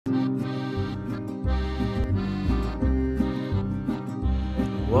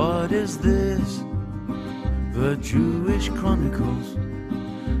What is this? The Jewish Chronicles.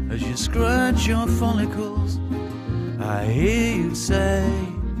 As you scratch your follicles, I hear you say,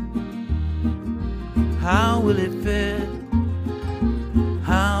 how will it fit?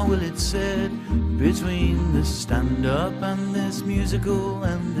 How will it sit between this stand-up and this musical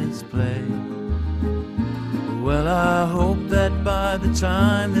and this play? Well, I hope that by the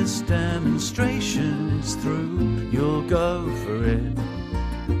time this demonstration is through, you'll go for it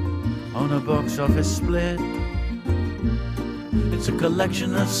on a box office split. It's a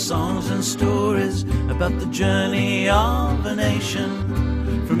collection of songs and stories about the journey of a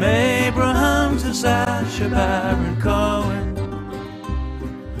nation, from Abraham to Sacha Baron Cohen.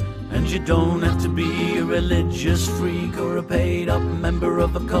 And you don't have to be a religious freak or a paid-up member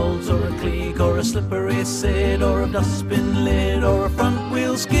of a cult or a clique or a slippery Sid or a dustbin lid or a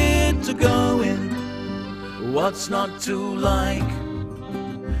front-wheel skid to go in. What's not to like?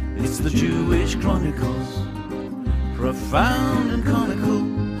 It's the Jewish Chronicles, profound and comical.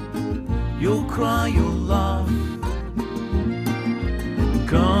 You'll cry, you'll laugh.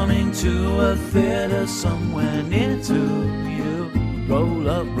 Coming to a theatre somewhere near to you. Roll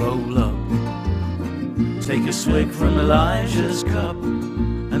up, roll up. Take a swig from Elijah's cup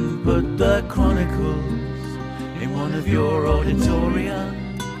and put the Chronicles in one of your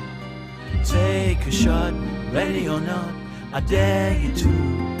auditorium. Take a shot, ready or not, I dare you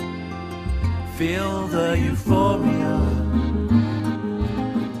to feel the euphoria.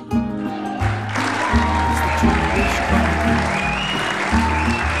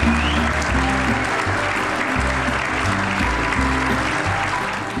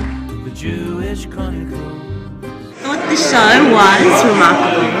 Jewish Chronicles. I thought the show was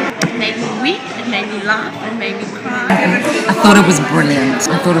remarkable. It made me weep, it made me laugh, it made me cry. I thought it was brilliant.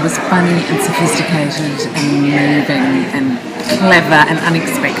 I thought it was funny and sophisticated and moving and clever and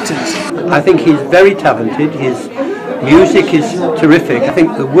unexpected. I think he's very talented. His music is terrific. I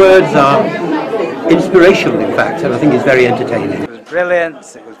think the words are inspirational, in fact, and I think he's very entertaining. It was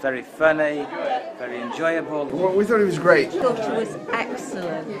brilliant, it was very funny, very enjoyable. Well, we thought he was great. I thought he was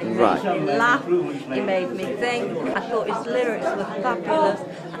excellent. He made me laugh, he made me think. I thought his lyrics were fabulous.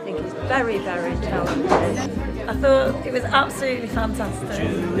 I think he's very, very talented. I thought it was absolutely fantastic.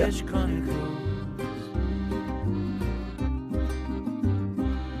 Jewish Chronicles.